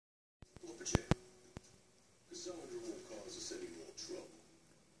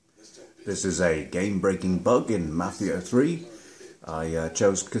This is a game-breaking bug in MAFIA 3. I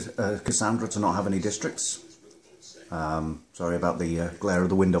chose Cassandra to not have any districts. Sorry about the glare of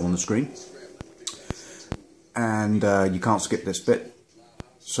the window on the screen. And you can't skip this bit.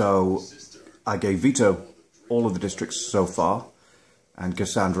 So I gave Vito all of the districts so far, and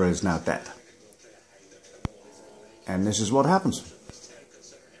Cassandra is now dead. And this is what happens.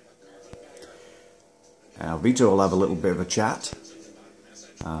 Now Vito will have a little bit of a chat.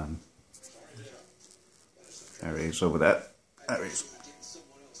 There he is over there. There he is.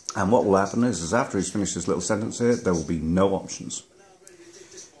 And what will happen is after he's finished his little sentence here, there will be no options.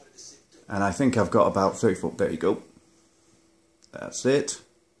 And I think I've got about 34. There you go. That's it.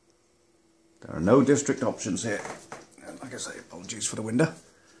 There are no district options here. And like I say, apologies for the window.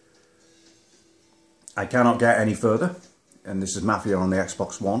 I cannot get any further. And this is MAFIA on the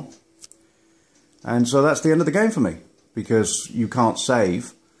Xbox One. And so that's the end of the game for me. Because you can't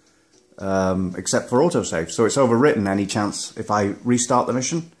save. Except for autosave. So it's overwritten any chance. If I restart the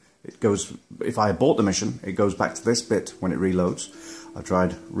mission, it goes. If I abort the mission, it goes back to this bit when it reloads. I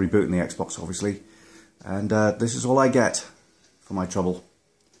tried rebooting the Xbox, obviously, and this is all I get for my trouble.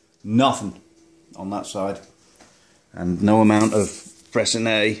 Nothing on that side, and no amount of pressing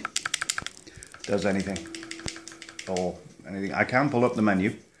A does anything or anything. I can pull up the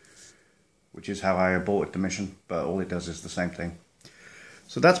menu, which is how I aborted the mission, but all it does is the same thing.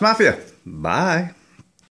 So that's MAFIA. Bye.